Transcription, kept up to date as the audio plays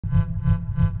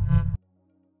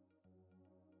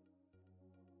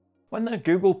When the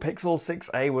Google Pixel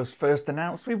 6a was first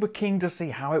announced, we were keen to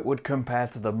see how it would compare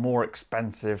to the more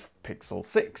expensive Pixel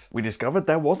 6. We discovered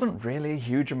there wasn't really a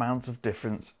huge amount of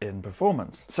difference in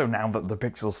performance. So now that the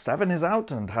Pixel 7 is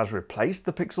out and has replaced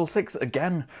the Pixel 6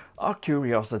 again, our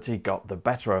curiosity got the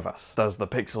better of us. Does the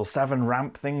Pixel 7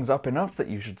 ramp things up enough that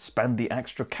you should spend the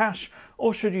extra cash,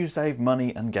 or should you save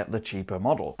money and get the cheaper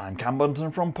model? I'm Cam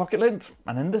Bunton from Pocket-lint,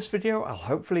 and in this video I'll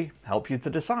hopefully help you to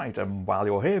decide. And while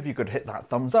you're here, if you could hit that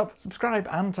thumbs up, subscribe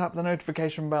and tap the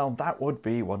notification bell, that would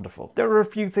be wonderful. There are a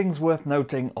few things worth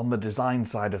noting on the design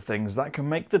side of things that can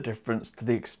make the difference to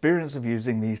the experience of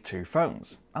using these two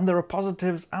phones. And there are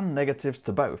positives and negatives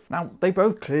to both. Now, they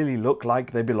both clearly look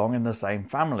like they belong in the same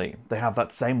family. They have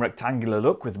that same rectangular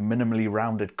look with minimally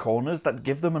rounded corners that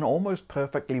give them an almost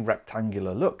perfectly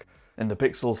rectangular look. In the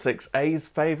Pixel 6a's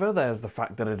favour, there's the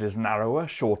fact that it is narrower,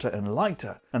 shorter and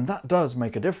lighter, and that does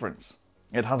make a difference.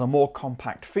 It has a more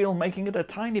compact feel, making it a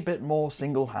tiny bit more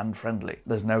single-hand friendly.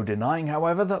 There's no denying,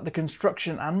 however, that the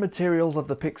construction and materials of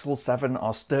the Pixel 7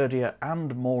 are sturdier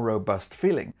and more robust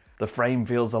feeling. The frame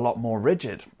feels a lot more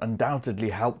rigid, undoubtedly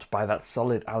helped by that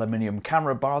solid aluminium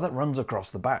camera bar that runs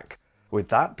across the back. With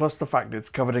that, plus the fact it's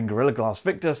covered in Gorilla Glass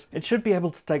Victus, it should be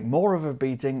able to take more of a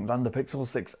beating than the Pixel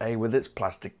 6a with its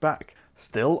plastic back.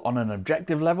 Still, on an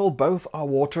objective level, both are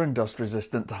water and dust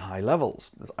resistant to high levels.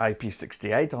 There's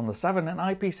IP68 on the 7 and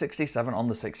IP67 on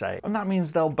the 6a, and that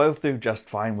means they'll both do just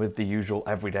fine with the usual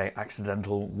everyday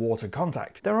accidental water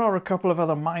contact. There are a couple of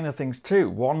other minor things too.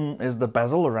 One is the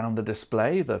bezel around the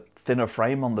display. The thinner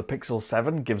frame on the Pixel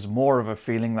 7 gives more of a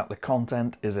feeling that the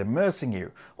content is immersing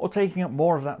you, or taking up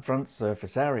more of that front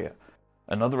surface area.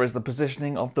 Another is the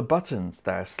positioning of the buttons.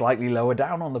 They're slightly lower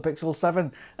down on the Pixel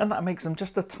 7, and that makes them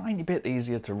just a tiny bit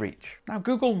easier to reach. Now,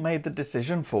 Google made the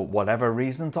decision, for whatever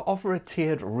reason, to offer a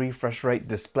tiered refresh rate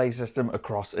display system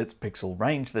across its Pixel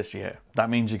range this year. That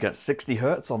means you get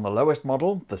 60Hz on the lowest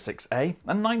model, the 6a,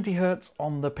 and 90Hz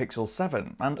on the Pixel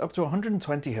 7, and up to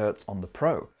 120Hz on the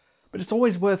Pro. But it's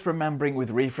always worth remembering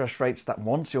with refresh rates that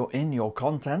once you're in your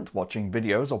content, watching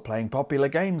videos or playing popular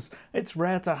games, it's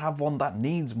rare to have one that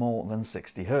needs more than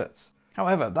 60Hz.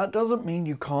 However, that doesn't mean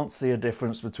you can't see a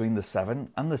difference between the 7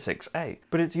 and the 6a,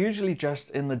 but it's usually just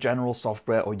in the general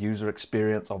software or user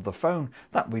experience of the phone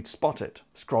that we'd spot it.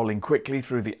 Scrolling quickly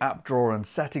through the app drawer and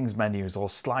settings menus, or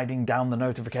sliding down the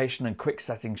notification and quick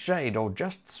setting shade, or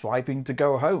just swiping to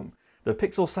go home. The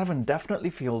Pixel 7 definitely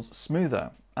feels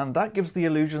smoother, and that gives the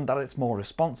illusion that it's more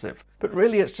responsive. But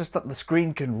really it's just that the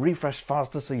screen can refresh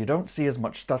faster, so you don't see as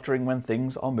much stuttering when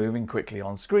things are moving quickly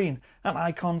on screen, and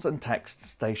icons and text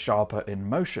stay sharper in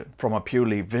motion. From a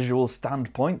purely visual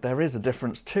standpoint, there is a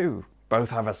difference too.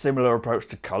 Both have a similar approach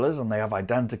to colours and they have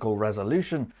identical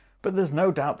resolution, but there's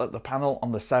no doubt that the panel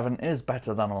on the 7 is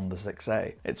better than on the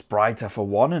 6a. It's brighter for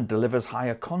one and delivers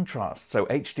higher contrast, so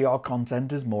HDR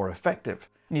content is more effective.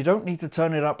 And you don't need to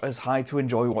turn it up as high to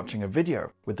enjoy watching a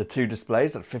video. With the two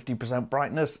displays at 50%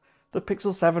 brightness, the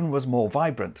Pixel 7 was more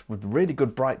vibrant, with really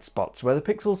good bright spots, where the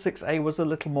Pixel 6a was a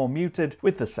little more muted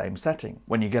with the same setting.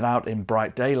 When you get out in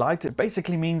bright daylight, it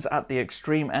basically means at the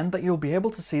extreme end that you'll be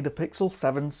able to see the Pixel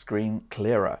 7 screen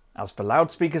clearer. As for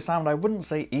loudspeaker sound, I wouldn't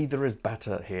say either is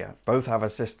better here. Both have a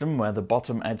system where the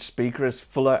bottom edge speaker is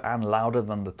fuller and louder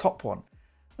than the top one,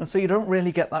 and so you don't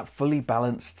really get that fully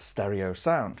balanced stereo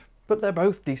sound. But they're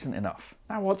both decent enough.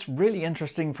 Now, what's really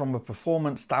interesting from a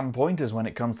performance standpoint is when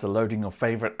it comes to loading your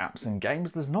favourite apps and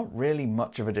games, there's not really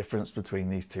much of a difference between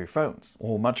these two phones,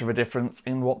 or much of a difference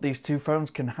in what these two phones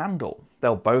can handle.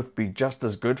 They'll both be just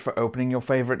as good for opening your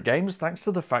favourite games, thanks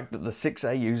to the fact that the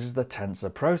 6a uses the Tensor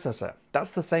processor.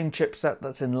 That's the same chipset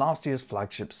that's in last year's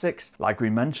Flagship 6. Like we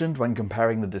mentioned when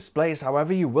comparing the displays,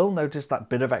 however, you will notice that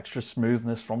bit of extra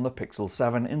smoothness from the Pixel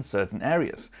 7 in certain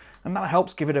areas, and that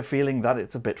helps give it a feeling that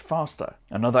it's a bit faster.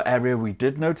 Another area we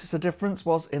did notice a difference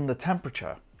was in the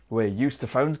temperature. We're used to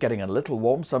phones getting a little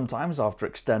warm sometimes after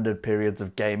extended periods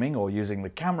of gaming or using the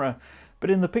camera, but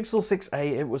in the Pixel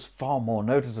 6a it was far more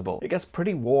noticeable. It gets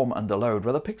pretty warm under load,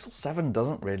 where the Pixel 7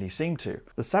 doesn't really seem to.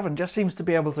 The 7 just seems to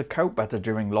be able to cope better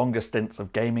during longer stints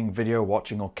of gaming, video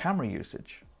watching or camera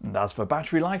usage. And as for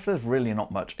battery life, there's really not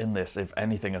much in this, if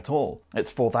anything at all. It's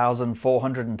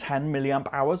 4,410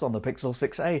 mAh on the Pixel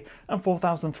 6a and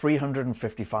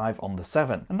 4,355 on the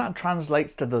 7, and that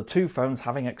translates to the two phones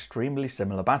having extremely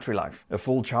similar battery life. A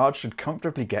full charge should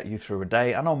comfortably get you through a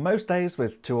day, and on most days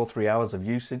with 2 or 3 hours of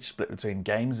usage split between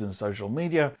games and social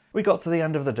media, we got to the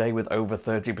end of the day with over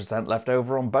 30% left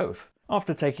over on both.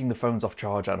 after taking the phones off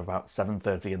charge at about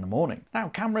 7:30 in the morning. Now,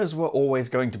 cameras were always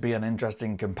going to be an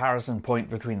interesting comparison point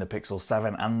between the Pixel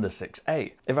 7 and the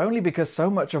 6a, if only because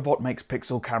so much of what makes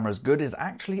Pixel cameras good is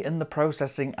actually in the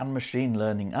processing and machine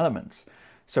learning elements.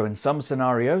 So in some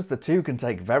scenarios, the two can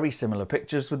take very similar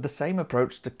pictures with the same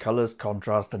approach to colors,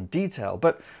 contrast and detail,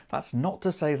 but that's not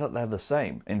to say that they're the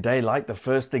same. In daylight, the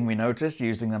first thing we noticed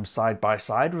using them side by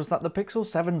side was that the Pixel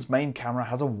 7's main camera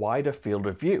has a wider field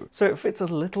of view, so it fits a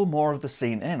little more of the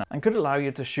scene in and could allow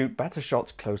you to shoot better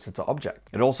shots closer to object.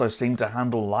 It also seemed to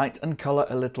handle light and color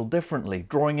a little differently,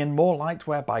 drawing in more light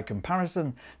where by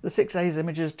comparison, the 6a's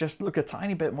images just look a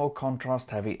tiny bit more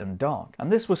contrast heavy and dark. And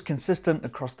this was consistent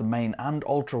across the main and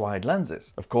ultra-wide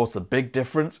lenses. Of course, the big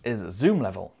difference is zoom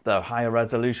level. The higher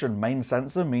resolution main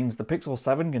sensor means the Pixel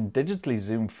 7 can digitally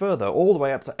zoom further, all the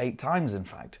way up to 8 times in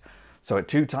fact. So at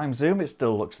 2 times zoom it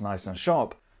still looks nice and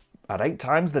sharp. At 8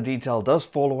 times the detail does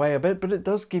fall away a bit, but it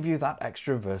does give you that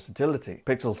extra versatility.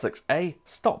 Pixel 6a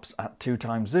stops at 2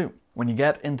 times zoom. When you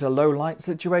get into low light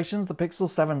situations, the Pixel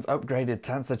 7's upgraded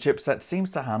Tensor chipset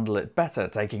seems to handle it better,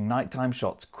 taking nighttime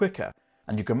shots quicker.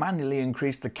 And you can manually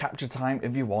increase the capture time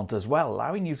if you want as well,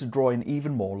 allowing you to draw in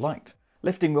even more light,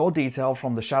 lifting more detail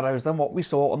from the shadows than what we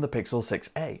saw on the Pixel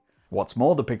 6a. What's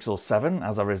more, the Pixel 7,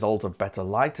 as a result of better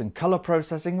light and color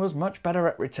processing, was much better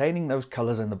at retaining those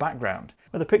colors in the background,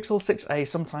 where the Pixel 6a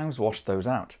sometimes washed those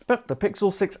out. But the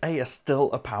Pixel 6a is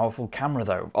still a powerful camera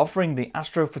though, offering the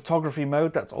astrophotography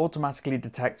mode that automatically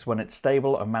detects when it's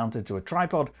stable and mounted to a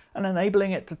tripod, and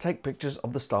enabling it to take pictures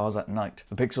of the stars at night.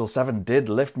 The Pixel 7 did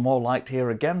lift more light here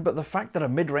again, but the fact that a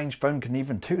mid-range phone can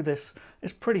even do this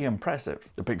is pretty impressive.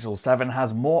 The Pixel 7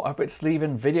 has more up its sleeve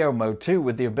in video mode too,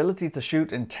 with the ability to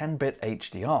shoot in 10-bit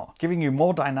HDR, giving you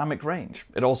more dynamic range.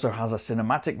 It also has a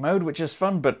cinematic mode, which is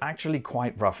fun but actually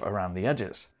quite rough around the edges.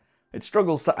 It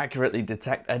struggles to accurately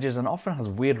detect edges and often has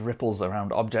weird ripples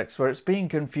around objects where it's being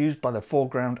confused by the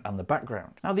foreground and the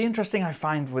background. Now, the interesting I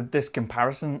find with this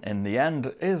comparison in the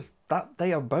end is that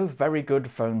they are both very good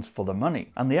phones for the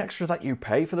money, and the extra that you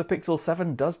pay for the Pixel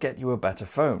 7 does get you a better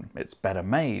phone. It's better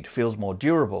made, feels more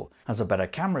durable, has a better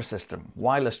camera system,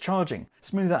 wireless charging,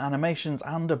 smoother animations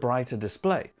and a brighter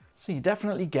display. So you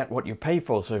definitely get what you pay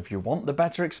for, so if you want the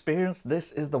better experience,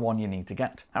 this is the one you need to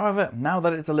get. However, now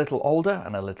that it's a little older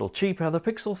and a little cheaper, the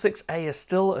Pixel 6a is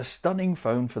still a stunning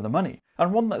phone for the money,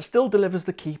 and one that still delivers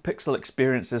the key Pixel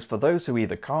experiences for those who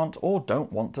either can't or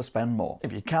don't want to spend more.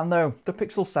 If you can though, the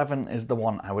Pixel 7 is the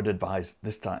one I would advise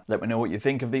this time. Let me know what you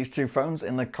think of these two phones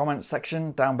in the comments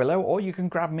section down below, or you can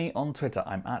grab me on Twitter.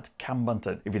 I'm at Cam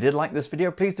Bunton. If you did like this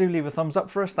video, please do leave a thumbs up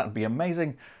for us, that'd be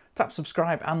amazing. Tap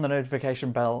subscribe and the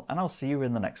notification bell, and I'll see you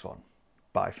in the next one.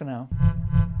 Bye for now.